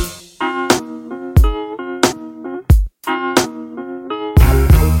seat.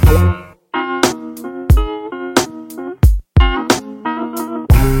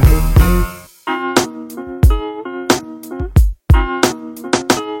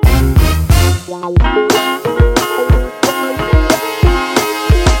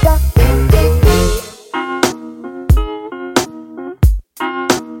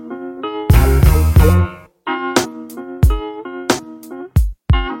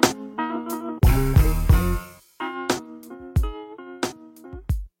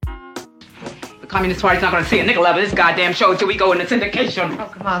 Communist Party's not gonna see a nickel out of this goddamn show until we go into syndication. Oh,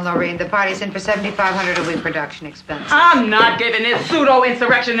 come on, Lorraine. The party's in for $7,500 a week production expense. I'm not giving this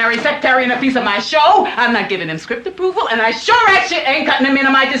pseudo-insurrectionary sectarian a piece of my show. I'm not giving him script approval, and I sure as shit ain't cutting him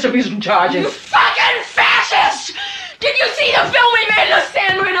into my distribution charges. You fucking fascist! Did you see the film we made of the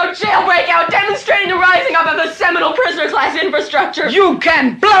San Marino jailbreak out demonstrating the rising up of the Seminole prisoner class infrastructure? You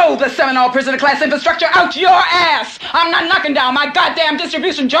can blow the Seminole prisoner class infrastructure out your ass! I'm not knocking down my goddamn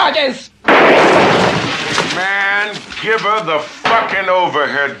distribution charges! Man, give her the fucking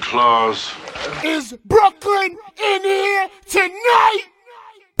overhead clause. Is Brooklyn in here tonight?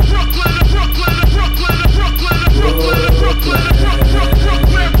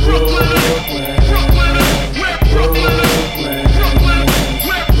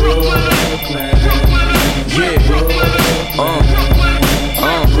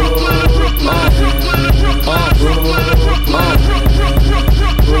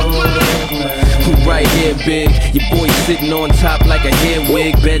 Right here, big. Your boy sitting on top like a hair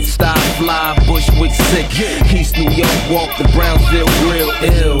wig. Bed-Stuy, fly, Bushwick sick. East New York, walk the Brownsville grill.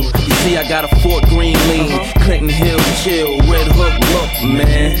 Ill. You see, I got a Fort Greene lean. Clinton Hill chill. Red Hook look,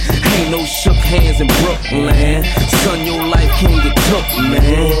 man. Ain't no shook hands in Brooklyn. Son, your life can get took,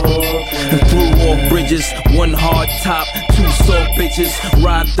 man. Through all bridges, one hard top, two soft bitches.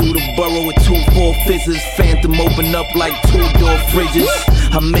 Ride through the borough with 2 4 fizzes. Phantom open up like 2-door fridges.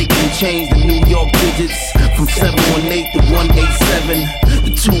 I make them change the New York digits from 718 to 187. The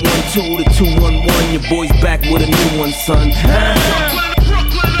the 212, the 211. Your boy's back with a new one, son. Yeah.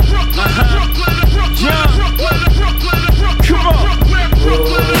 Come on.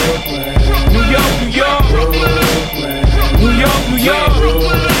 New York, New York. New York, New York.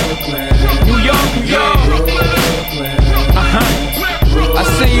 New York, New York. I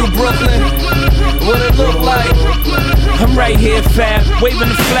see you, Brooklyn. What it look like? I'm right here, fab, waving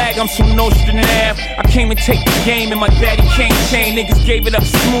the flag, I'm so Nostradamus. I came to take the game and my daddy can't chain. Niggas gave it up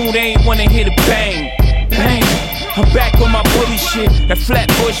smooth, they ain't wanna hear the bang. Bang, I'm back on my bully shit. That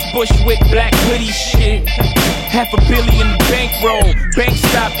Flatbush, Bushwick, black hoodie shit. $500 million in the bankroll. Bank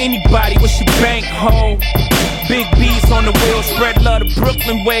stop anybody, what's your bank, ho? Big B's on the wheel, spread love the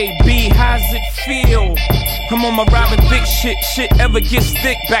Brooklyn way. B, how's it feel? I'm on my Robin Thicke shit. Shit ever gets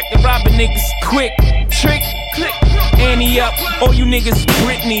thick, back to robbing niggas quick. Trick, click, Annie up. All you niggas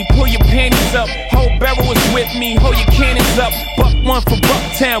Britney, pull your panties up. Whole barrel is with me, hold your cannons up. Buck one for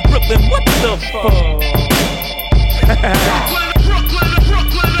Bucktown, Brooklyn, what the fuck?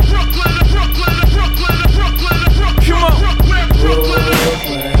 Come on.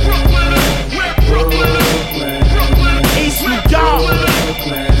 East New York,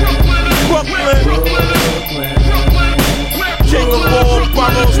 Brooklyn, King of all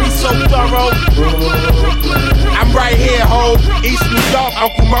boroughs, we so thorough. I'm right here, ho, East New York,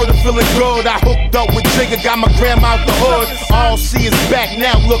 Uncle Murder feeling good. I hooked up with Jigga, got my grandma out the hood. All see is back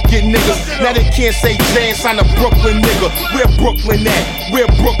now, look at niggas. Now they can't say Jans, I'm a Brooklyn nigga. Where Brooklyn at? Where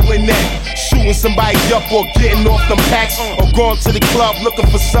Brooklyn at? Shooting somebody up or getting off them packs, or going to the club looking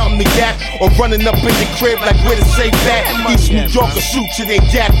for something to gap, or running up in your crib like where to safe at. East New York will shoot you, they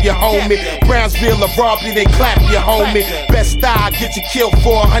gap you, homie. Brownsville or rob you, they clap you, homie. Best style, get you killed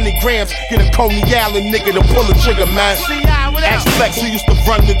for 100 grams. Get a Coney Island nigga to pull the trigger, man. Ask Flex who used to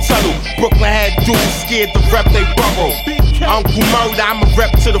run the tunnel. Brooklyn had dudes scared to rep they borough. Uncle Murder, I'm a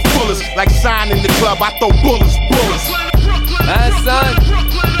rep to the fullest. Like sign in the club, I throw bullets. Son,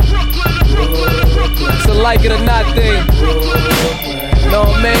 it's a like it or not thing. Know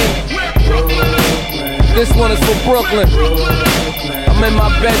what I mean? This one is for Brooklyn. I'm in my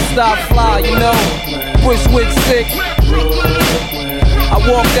Bed-Stuy fly, you know. Bushwick sick. I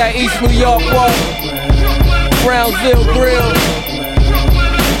walk that East New York walk. Brownsville grill.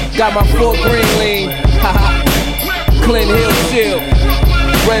 Got my Fort Greene lean. Clint Hill chill.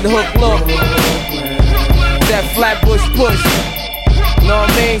 Red Hook look. That Flatbush push. Know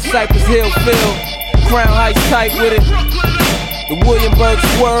what I mean? Cypress Hill feel. Crown Heights tight with it. The Williamburg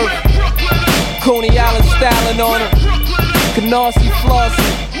swerve. Coney Island styling on it. Canarsie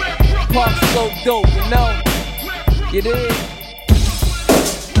flossing. Park so dope, you know? It is.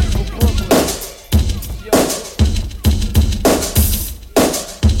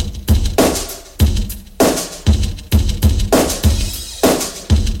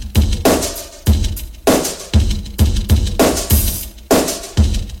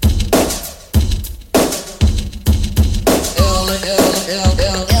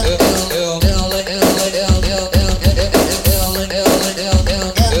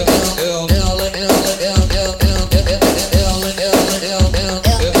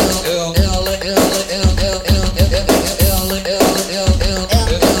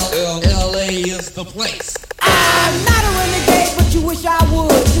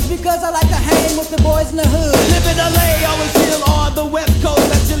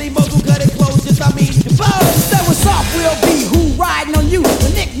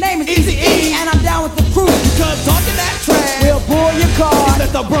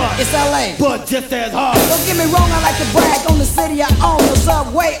 It's LA, but just as hard. Don't get me wrong, I like to brag on the city I own. The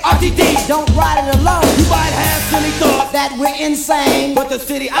subway, RTD, don't ride it alone. You might have silly thoughts that we're insane, but the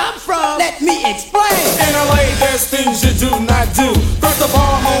city I'm from, let me explain. In LA, there's things you do not do. First of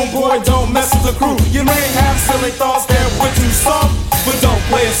all, homeboy, don't mess with the crew. You may have silly thoughts that we're too soft, but don't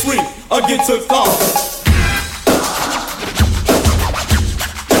play it sweet or get took off.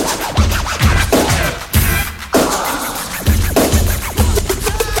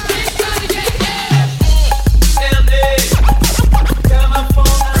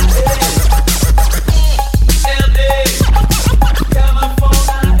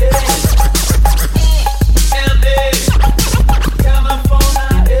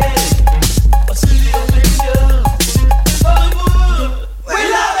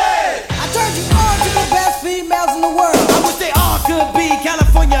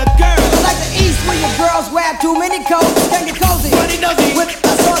 Too many coats, can get cozy with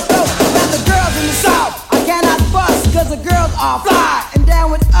a sore throat. Now the girls in the south, I cannot fuss, cause the girls are fly and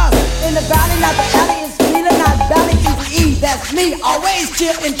down with us. In the valley, not the alley, it's feeling not valley, easy E. that's me, always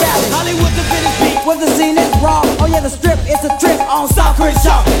chill in Cali. Hollywood the finish beat, with the zenith raw. Oh yeah, the strip, it's a trip on South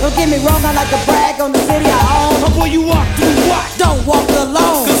Crenshaw. Don't get me wrong, I like to brag on the city I own. Before you walk through what? Don't walk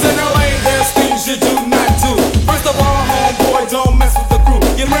alone. Cause in LA there's things you do not do. First of all, homeboy, don't mess with the crew.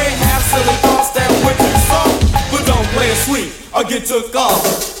 You may have silly thoughts that went too soft, but don't play it sweet or get took off.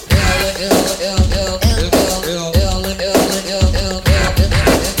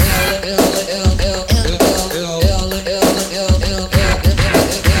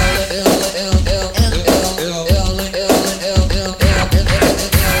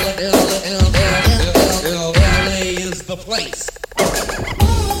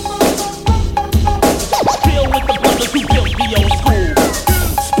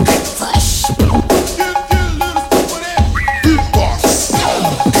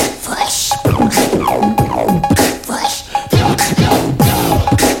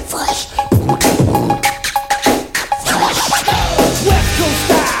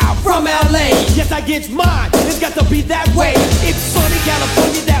 Gets mine, it's got to be that way. It's sunny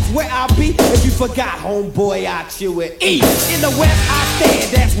California, that's where I'll be. If you forgot, homeboy, I chew it. E. In the West, I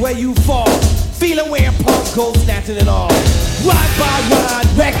stand, that's where you fall. Feeling where punk goes snatching it all. Ride by ride,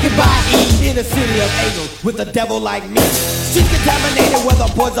 record by E. In the city of angels, with a devil like me. She's contaminated where the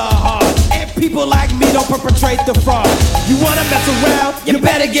boys are hard. And people like me don't perpetrate the fraud. You wanna mess around? You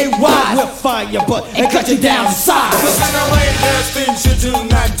better get wise. We'll find your butt and cut you down to size. Cause in LA there's things you do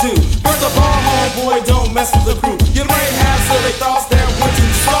not do. First of all, homeboy, don't mess with the crew. You may have silly thoughts that went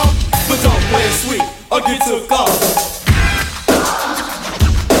too soft, but don't play it sweet or get took off.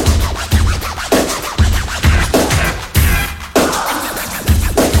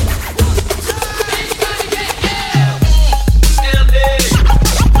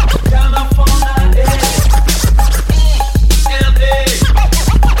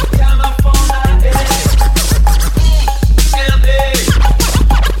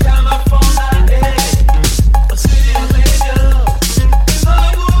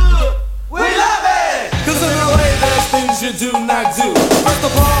 You do not do. First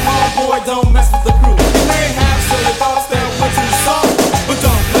of all, homeboy, don't mess with the crew. You may have silly thoughts that went too soft, but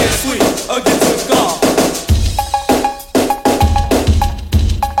don't play it sweet or get took off.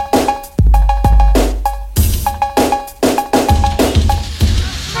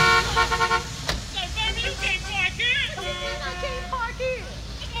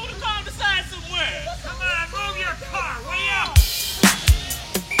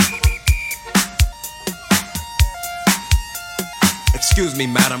 Excuse me,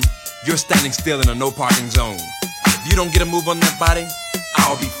 madam, you're standing still in a no parking zone. If you don't get a move on that body,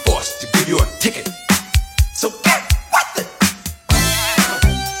 I'll be forced to give you a ticket. So get what the...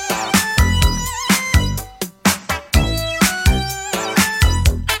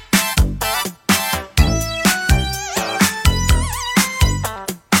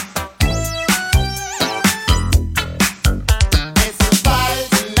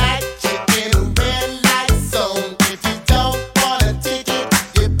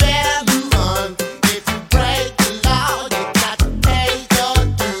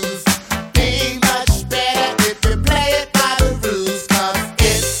 Much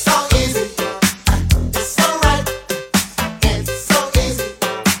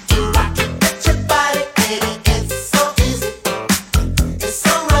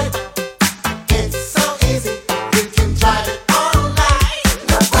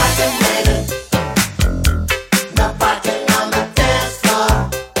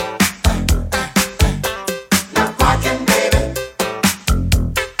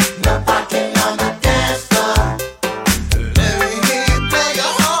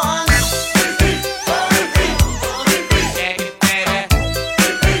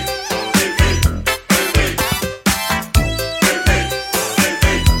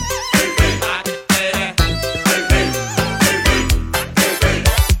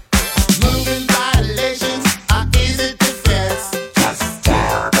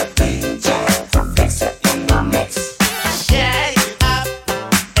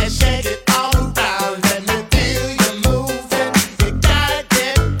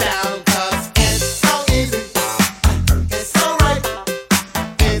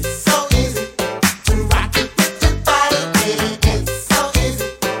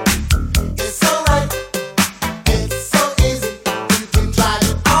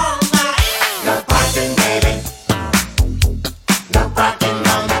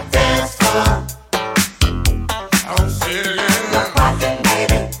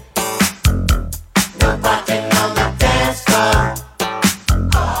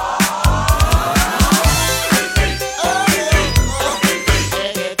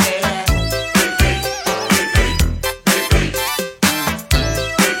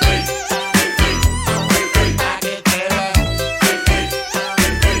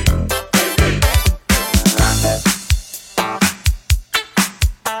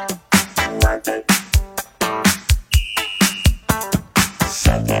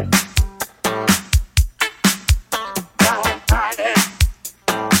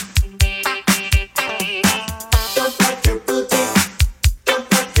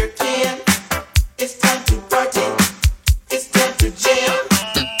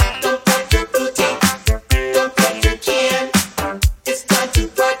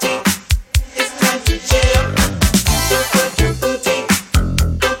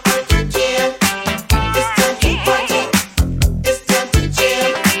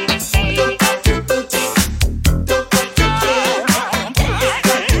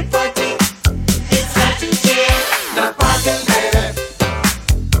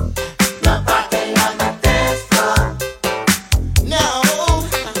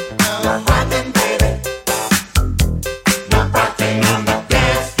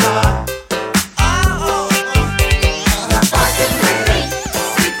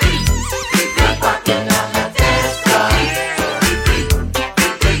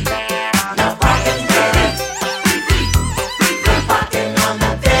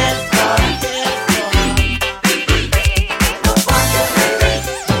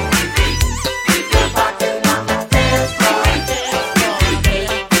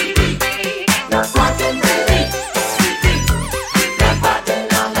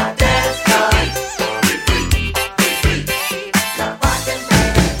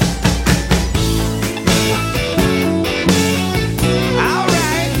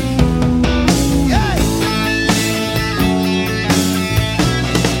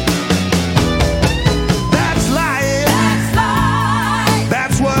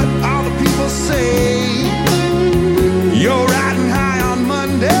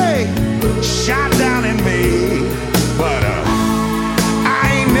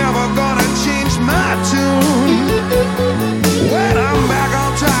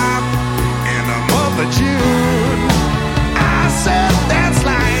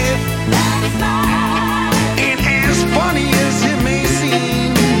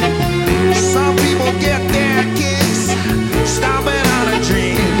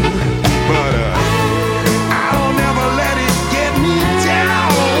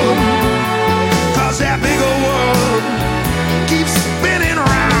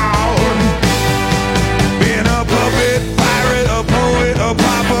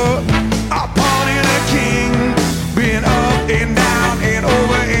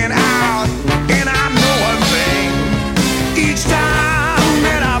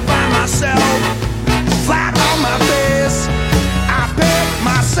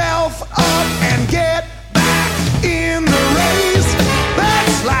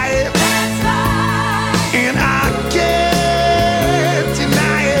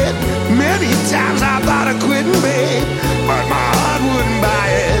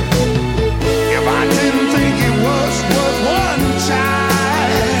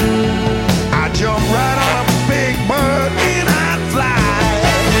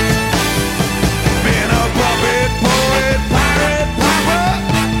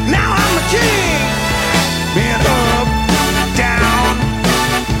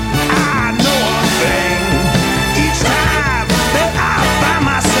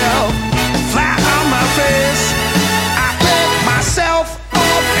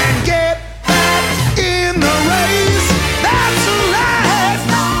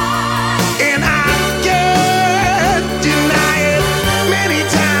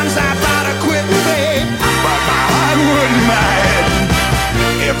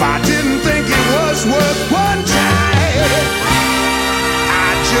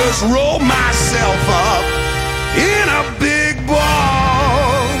roll myself up in a big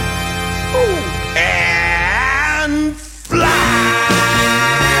ball and fly.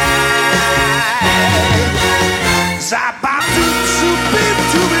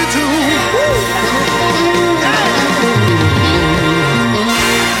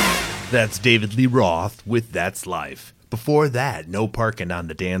 That's David Lee Roth with That's Life. Before that, No Parking on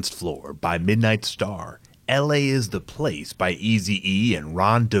the Dance Floor by Midnight Star. LA is the Place by Eazy-E and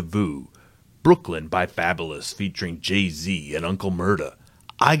Rendezvous. Brooklyn by Fabulous featuring Jay-Z and Uncle Murda.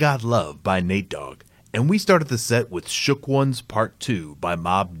 I Got Love by Nate Dogg. And we started the set with Shook Ones Part 2 by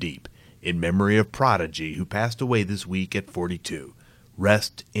Mobb Deep in memory of Prodigy, who passed away this week at 42.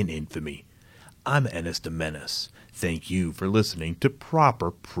 Rest in infamy. I'm Ennis the Menace. Thank you for listening to Proper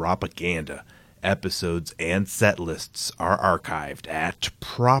Propaganda. Episodes and set lists are archived at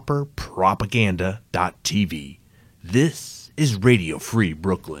properpropaganda.tv. This is Radio Free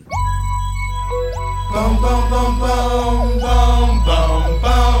Brooklyn. Boom, boom, boom, boom, boom, boom, boom,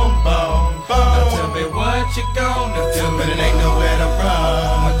 boom, boom. Now tell me what you gonna do, but it ain't nowhere to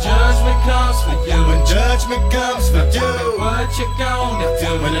run. My judgment comes judgment comes for you. What you gonna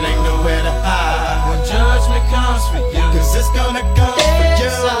do when it ain't nowhere to hide? When judgment comes for you, 'cause it's gonna come for you.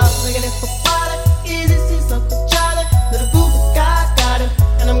 Looking at for water, easy see something Charlie. Little boo God's got him,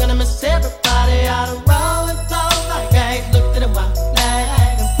 and I'm gonna miss everybody out of roll and flow like I ain't looked at a while.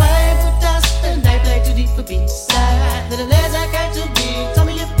 Like I'm playing for dust, and they play too deep for beats. Little legs I got to be. Tell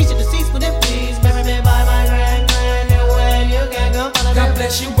me your feature the seats with them please. Marry me by my grand, when you can go follow God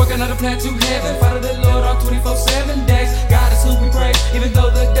bless you, working on a plan to heaven. Follow the Lord on 24/7 days. God is who we praise, even though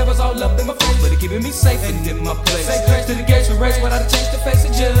the devil's all up in my face, but he keeping me safe and in my place. Say grace to the gates we race without a change to face the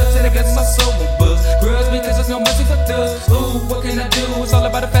judge. And against my soul will buzz. Grudge because there's no mercy for thugs. Ooh, what can I do? It's all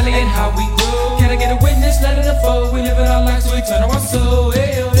about the family and how we grow. Can I get a witness? Let it unfold. We living our lives to eternal our soul.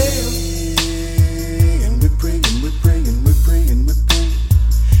 Hey, oh, hey, oh.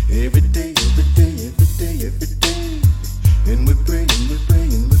 Every day, every day, every day, every day. And we're praying, we're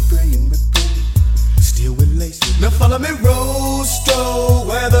praying, we're praying, we're praying. Still with laces. Now follow me, Rostro.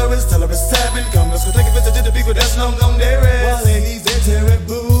 Weather is telling us having. Come, let's go take a visit to the people that's long gone there. While ladies, they're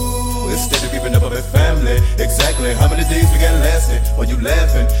terrible. Instead of keeping up with our family. Exactly how many days we got lasting? While you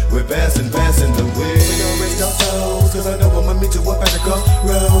laughing, we're passing the way. We gon' rest our souls, 'cause I know I'ma meet you up at the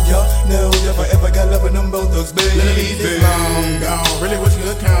crossroad. Y'all know if I ever got love with them both thugs, baby. Little easy, long gone. Really wish you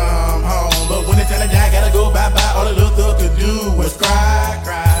could come home, but when it's time to die, gotta go bye-bye. All the little thug could do was cry,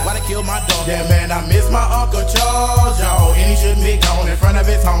 cry. Why they kill my dog? Yeah, man, I miss my Uncle Charles, y'all. And he shouldn't be gone in front of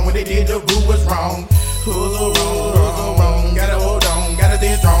his home. When they did, the boo was wrong. Who's so wrong, who's so wrong? Gotta hold on, gotta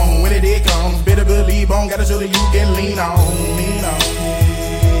stay strong. When it did comes, better believe on. Gotta show that you can lean on, lean on.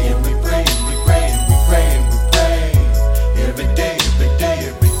 And we pray, we pray, we pray, we pray. Every day, every day,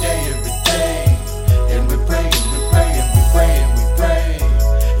 every day, every day. And we pray, we pray, we pray, we pray.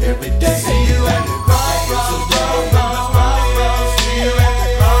 Every day. See you at the crossroads, crossroads. See you at the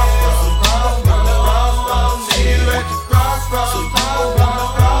crossroads, crossroads. See you at the crossroads,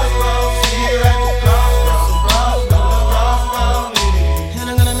 crossroads. See you at the crossroads, crossroads. And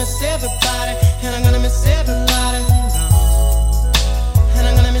I'm gonna miss everybody, and I'm gonna miss everybody. And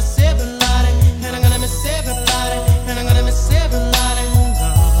I'm gonna miss everybody, and I'm gonna miss everybody, and I'm gonna miss everybody.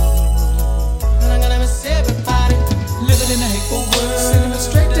 And I'm gonna miss everybody. Living in a hateful world, sending me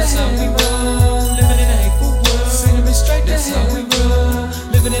straight, that's how we roll. Living in a hateful world, sending me straight, that's how we roll.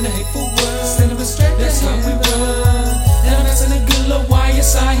 Living in a hateful world, sending me straight, that's how we roll. And I'm asking a good little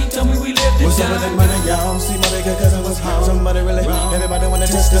YSI, he told me we lived it What's up with that money, y'all? See my bigger cousin was home. Somebody really, everybody wanna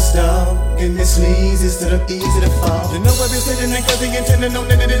test the stuff. Getting this sleaze instead of easy to fall. You know what you're sitting and cause they intending on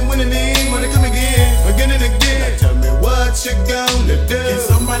that they didn't win anything. Wanna come again and again. Now tell me what you gonna do. Can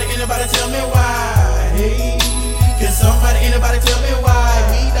somebody, anybody tell me why? Hey, can somebody, anybody tell me why?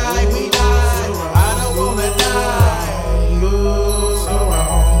 We die, I don't wanna die. Ooh, so